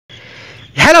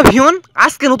Hello ভিউন,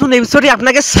 আজকে নতুন এপিসোডে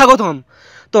আপনাকে স্বাগতম।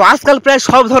 তো আজকাল প্রায়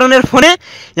সব ধরনের ফোনে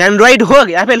অ্যান্ড্রয়েড হোক,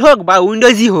 অ্যাপেল হোক বা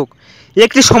উইন্ডোজই হোক,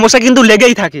 একটি সমস্যা কিন্তু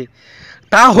লেগেই থাকে।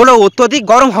 তা হলো অত্যধিক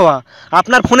গরম হওয়া।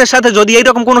 আপনার ফোনের সাথে যদি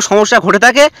এইরকম কোনো সমস্যা ঘটে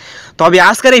থাকে, তবে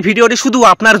আজকের এই ভিডিওটি শুধু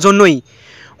আপনার জন্যই।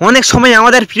 অনেক সময়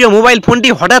আমাদের প্রিয় মোবাইল ফোনটি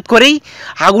হঠাৎ করেই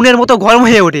আগুনের মতো গরম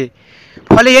হয়ে ওঠে,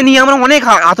 ফলে এ নিয়ে আমরা অনেক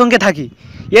আতঙ্কে থাকি।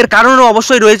 এর কারণও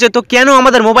অবশ্যই রয়েছে। তো কেন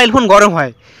আমাদের মোবাইল ফোন গরম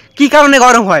হয়, কী কারণে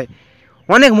গরম হয়?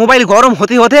 অনেক মোবাইল গরম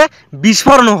হতে হতে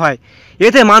বিস্ফোরণও হয়।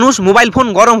 এতে মানুষ মোবাইল ফোন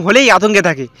গরম হলেই আতঙ্কে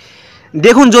থাকে।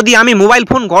 দেখুন, যদি আমি মোবাইল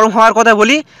ফোন গরম হওয়ার কথা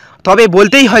বলি, তবে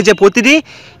বলতেই হয় যে প্রতিটি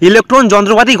ইলেকট্রন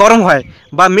যন্ত্রপাতি গরম হয়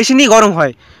বা মেশিনই গরম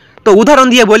হয়। তো উদাহরণ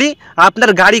দিয়ে বলি,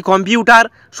 আপনার গাড়ি, কম্পিউটার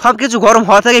সব কিছু গরম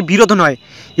হওয়া থেকে বিরত নয়,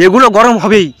 এগুলো গরম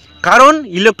হবেই, কারণ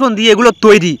ইলেকট্রন দিয়ে এগুলো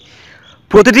তৈরি।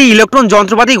 প্রতিটি ইলেকট্রন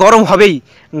যন্ত্রপাতি গরম হবেই।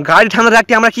 গাড়ি ঠান্ডা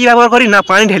রাখতে আমরা কী ব্যবহার করি? না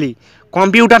পানি ঢালি।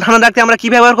 কম্পিউটার ঠান্ডা রাখতে আমরা কী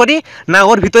ব্যবহার করি? না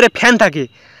ওর ভিতরে ফ্যান থাকে,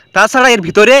 তাছাড়া এর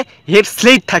ভিতরে হেড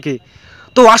স্লেট থাকে।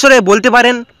 তো আসলে বলতে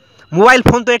পারেন মোবাইল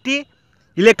ফোন তো একটি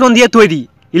ইলেকট্রন দিয়ে তৈরি,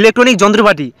 ইলেকট্রনিক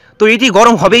যন্ত্রপাতি। তো এটি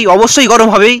গরম হবেই, অবশ্যই গরম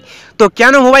হবেই। তো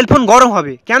কেন মোবাইল ফোন গরম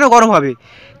হবে? কেন গরম হবে?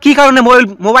 কী কারণে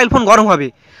মোবাইল ফোন গরম হবে?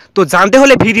 তো জানতে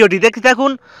হলে ভিডিওটি দেখতে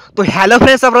থাকুন। তো হ্যালো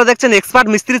ফ্রেন্ডস, আপনারা দেখছেন এক্সপার্ট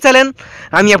মিস্ত্রি চ্যানেল,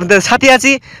 আমি আপনাদের সাথে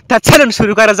আছি। তা চলুন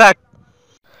শুরু করা যাক।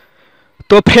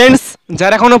 তো ফ্রেন্ডস,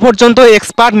 যারা এখনও পর্যন্ত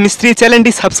এক্সপার্ট মিস্ত্রি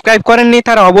চ্যানেলটি সাবস্ক্রাইব করেননি,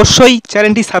 তারা অবশ্যই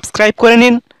চ্যানেলটি সাবস্ক্রাইব করে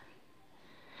নিন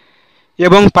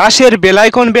এবং পাশের বেল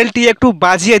আইকন বেলটি একটু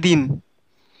বাজিয়ে দিন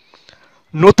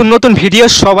নতুন নতুন ভিডিও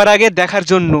সবার আগে দেখার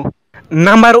জন্য।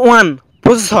 Number 1,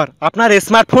 processor. আপনার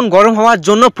স্মার্টফোন গরম হওয়ার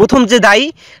জন্য প্রথম যে দায়ী,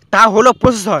 তা হলো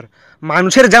প্রসেসর।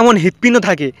 মানুষের যেমন হৃৎপিণ্ড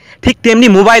থাকে, ঠিক তেমনি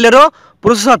মোবাইলেরও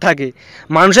প্রসেসর থাকে।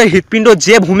 মানুষের হৃৎপিণ্ড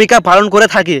যে ভূমিকা পালন করে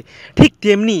থাকে, ঠিক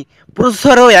তেমনি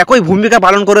প্রসেসরও একই ভূমিকা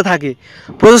পালন করে থাকে।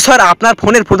 প্রসেসর আপনার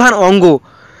ফোনের প্রধান অঙ্গ,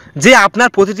 যে আপনার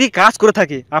প্রতিটি কাজ করে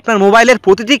থাকে, আপনার মোবাইলের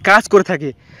প্রতিটি কাজ করে থাকে।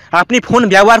 আপনি ফোন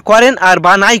ব্যবহার করেন আর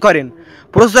বা নাই করেন,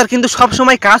 প্রসেসর কিন্তু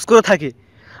সবসময় কাজ করে থাকে।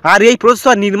 আর এই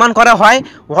প্রসেসর নির্মাণ করা হয়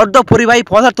অর্ধ পরিবাহী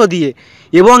পদার্থ দিয়ে,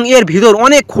 এবং এর ভিতর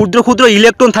অনেক ক্ষুদ্র ক্ষুদ্র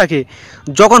ইলেকট্রন থাকে।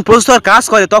 যখন প্রসেসর কাজ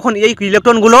করে, তখন এই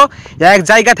ইলেকট্রনগুলো এক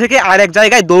জায়গা থেকে আরেক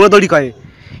জায়গায় দৌড়াদৌড়ি করে,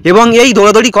 এবং এই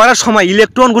দৌড়াদৌড়ি করার সময়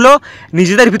ইলেকট্রনগুলো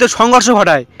নিজেদের ভিতর সংঘর্ষ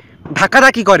ঘটায়,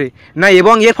 ধাক্কাধাক্কি করে না,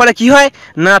 এবং এর ফলে কি হয়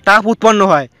না, তাপ উৎপন্ন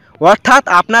হয়। অর্থাৎ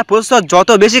আপনার প্রসেসর যত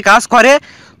বেশি কাজ করে,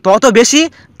 তত বেশি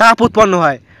তাপ উৎপন্ন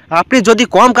হয়। আপনি যদি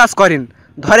কম কাজ করেন,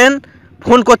 ধরেন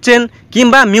ফোন করছেন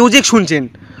কিংবা মিউজিক শুনছেন,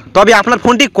 তবে আপনার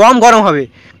ফোনটি কম গরম হবে।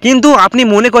 কিন্তু আপনি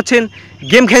মনে করছেন,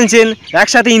 গেম খেলছেন,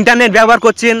 একসাথে ইন্টারনেট ব্যবহার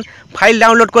করছেন, ফাইল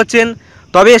ডাউনলোড করছেন,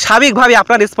 তবে স্বাভাবিকভাবে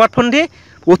আপনার স্মার্টফোনটি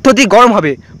অত্যধিক গরম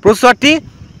হবে।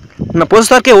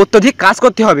 প্রসেসরকে অত্যধিক কাজ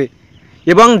করতে হবে,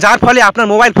 এবং যার ফলে আপনার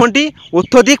মোবাইল ফোনটি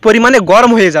অত্যধিক পরিমাণে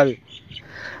গরম হয়ে যাবে।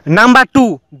 নাম্বার 2,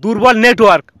 দুর্বল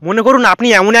নেটওয়ার্ক। মনে করুন আপনি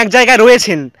এমন এক জায়গায়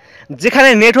রয়েছেন যেখানে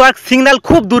নেটওয়ার্ক সিগন্যাল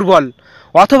খুব দুর্বল,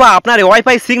 অথবা আপনার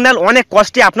ওয়াইফাই সিগন্যাল অনেক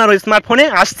কষ্টে আপনার ওই স্মার্টফোনে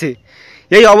আসছে।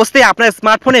 এই অবস্থায় আপনার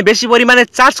স্মার্টফোনে বেশি পরিমাণে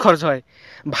চার্জ খরচ হয়।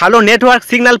 ভালো নেটওয়ার্ক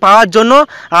সিগন্যাল পাওয়ার জন্য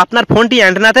আপনার ফোনটি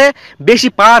অ্যান্টেনাতে বেশি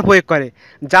পাওয়ার প্রয়োগ করে,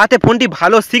 যাতে ফোনটি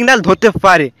ভালো সিগন্যাল ধরতে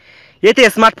পারে। এতে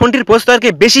স্মার্টফোনটির প্রসেসরকে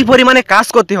বেশি পরিমাণে কাজ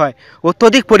করতে হয়,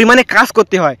 অত্যধিক পরিমাণে কাজ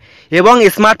করতে হয়, এবং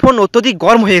স্মার্টফোন অত্যধিক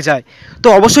গরম হয়ে যায়। তো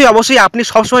অবশ্যই আপনি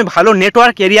সবসময় ভালো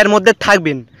নেটওয়ার্ক এরিয়ার মধ্যে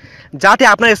থাকবেন, যাতে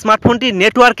আপনার স্মার্টফোনটি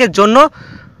নেটওয়ার্কের জন্য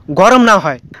গরম না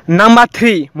হয়। Number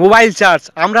 3, mobile charge.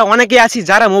 আমরা অনেকে আছি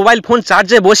যারা মোবাইল ফোন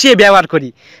চার্জে বসিয়ে ব্যবহার করি,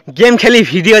 গেম খেলি,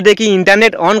 ভিডিও দেখি,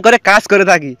 ইন্টারনেট অন করে কাজ করে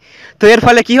থাকি। তো এর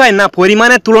ফলে কি হয় না,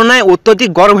 পরিমাণের তুলনায় অত্যধিক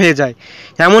গরম হয়ে যায়,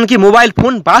 এমনকি মোবাইল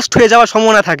ফোন বাস্ট হয়ে যাওয়ার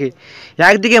সম্ভাবনা থাকে।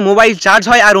 একদিকে মোবাইল চার্জ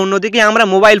হয় আর অন্যদিকে আমরা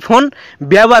মোবাইল ফোন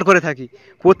ব্যবহার করে থাকি।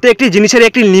 প্রত্যেকটি জিনিসের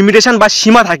একটি লিমিটেশন বা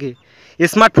সীমা থাকে।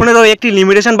 স্মার্টফোনেরও একটি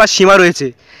লিমিটেশন বা সীমা রয়েছে।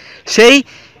 সেই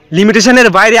লিমিটেশনের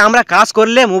বাইরে আমরা কাজ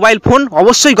করলে মোবাইল ফোন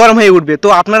অবশ্যই গরম হয়ে উঠবে। তো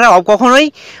আপনারা কখনোই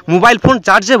মোবাইল ফোন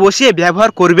চার্জে বসিয়ে ব্যবহার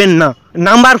করবেন না।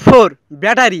 Number 4,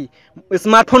 battery.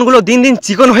 স্মার্টফোনগুলো দিন দিন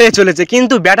চিকন হয়ে চলেছে,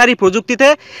 কিন্তু ব্যাটারি প্রযুক্তিতে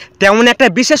তেমন একটা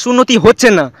বিশেষ উন্নতি হচ্ছে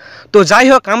না। তো যাই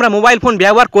হোক, আমরা মোবাইল ফোন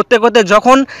ব্যবহার করতে করতে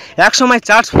যখন একসময়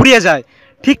চার্জ ফুরিয়ে যায়,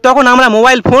 ঠিক তখন আমরা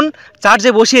মোবাইল ফোন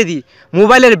চার্জে বসিয়ে দিই।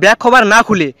 মোবাইলের ব্যাক কভার না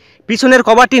খুলে, পিছনের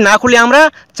কভারটি না খুলে আমরা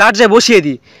চার্জে বসিয়ে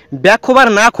দিই। ব্যাক কভার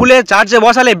না খুলে চার্জে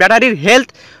বসালে ব্যাটারির হেলথ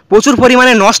প্রচুর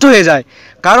পরিমাণে নষ্ট হয়ে যায়,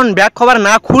 কারণ ব্যাক কভার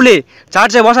না খুলে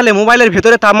চার্জে বসালে মোবাইলের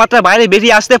ভেতরে তাপমাত্রা বাইরে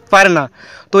বেরিয়ে আসতে পারে না।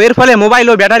 তো এর ফলে মোবাইল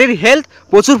ও ব্যাটারির হেলথ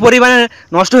প্রচুর পরিমাণে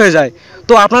নষ্ট হয়ে যায়।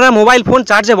 তো আপনারা মোবাইল ফোন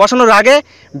চার্জে বসানোর আগে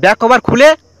ব্যাক কভার খুলে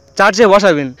চার্জে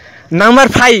বসাবেন। নাম্বার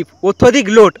 5, অত্যধিক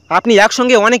লোড। আপনি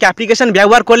একসঙ্গে অনেক অ্যাপ্লিকেশন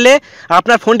ব্যবহার করলে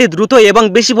আপনার ফোনটি দ্রুত এবং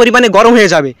বেশি পরিমাণে গরম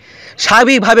হয়ে যাবে।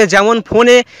 স্বাভাবিকভাবে যেমন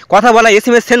ফোনে কথা বলা,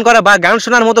 SMS সেন্ড করা বা গান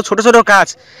শোনার মতো ছোটো ছোটো কাজ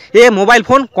মোবাইল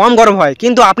ফোন কম গরম হয়,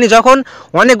 কিন্তু আপনি যখন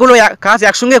অনেকগুলো কাজ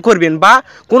একসঙ্গে করবেন বা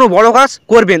কোনো বড় কাজ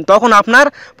করবেন তখন আপনার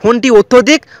ফোনটি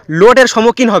অত্যধিক লোডের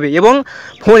সম্মুখীন হবে এবং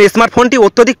স্মার্টফোনটি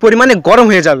অত্যধিক পরিমাণে গরম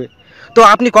হয়ে যাবে। তো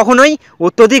আপনি কখনোই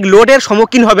অত্যধিক লোডের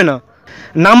সম্মুখীন হবে না।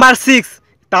 নাম্বার 6,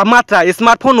 তাপমাত্রা।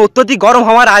 স্মার্টফোন অত্যধিক গরম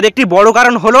হওয়ার আরেকটি বড়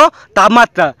কারণ হলো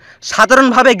তাপমাত্রা।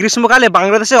 সাধারণভাবে গ্রীষ্মকালে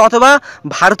বাংলাদেশে অথবা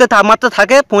ভারতে তাপমাত্রা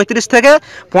থাকে 35 থেকে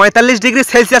 45 ডিগ্রি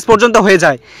সেলসিয়াস পর্যন্ত হয়ে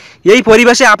যায়। এই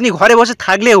পরিবেশে আপনি ঘরে বসে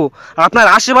থাকলেও আপনার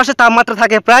আশেপাশে তাপমাত্রা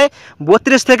থাকে প্রায়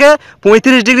 32 থেকে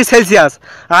 35 ডিগ্রি সেলসিয়াস।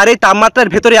 আর এই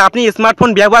তাপমাত্রার ভেতরে আপনি স্মার্টফোন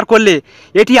ব্যবহার করলে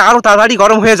এটি আরও তাড়াতাড়ি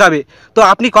গরম হয়ে যাবে। তো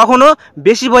আপনি কখনও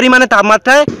বেশি পরিমাণে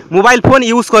তাপমাত্রায় মোবাইল ফোন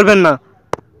ইউজ করবেন না।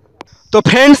 তো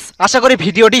ফ্রেন্ডস, আশা করি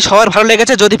ভিডিওটি সবার ভালো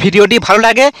লেগেছে। যদি ভিডিওটি ভালো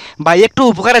লাগে বা একটু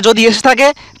উপকারে যদি এসে থাকে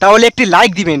তাহলে একটি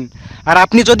লাইক দিবেন। আর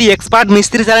আপনি যদি এক্সপার্ট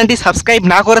মিস্ত্রি চ্যানেলটি সাবস্ক্রাইব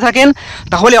না করে থাকেন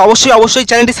তাহলে অবশ্যই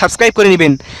চ্যানেলটি সাবস্ক্রাইব করে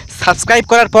নেবেন। সাবস্ক্রাইব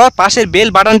করার পর পাশের বেল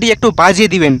বাটনটি একটু বাজিয়ে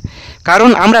দিবেন, কারণ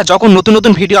আমরা যখন নতুন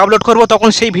নতুন ভিডিও আপলোড করব তখন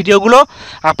সেই ভিডিওগুলো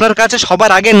আপনার কাছে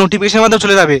সবার আগে নোটিফিকেশনের মাধ্যমে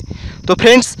চলে যাবে। তো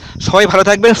ফ্রেন্ডস, সবাই ভালো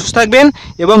থাকবেন, সুস্থ থাকবেন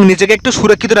এবং নিজেকে একটু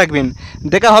সুরক্ষিত রাখবেন।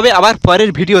 দেখা হবে আবার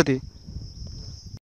পরের ভিডিওতে।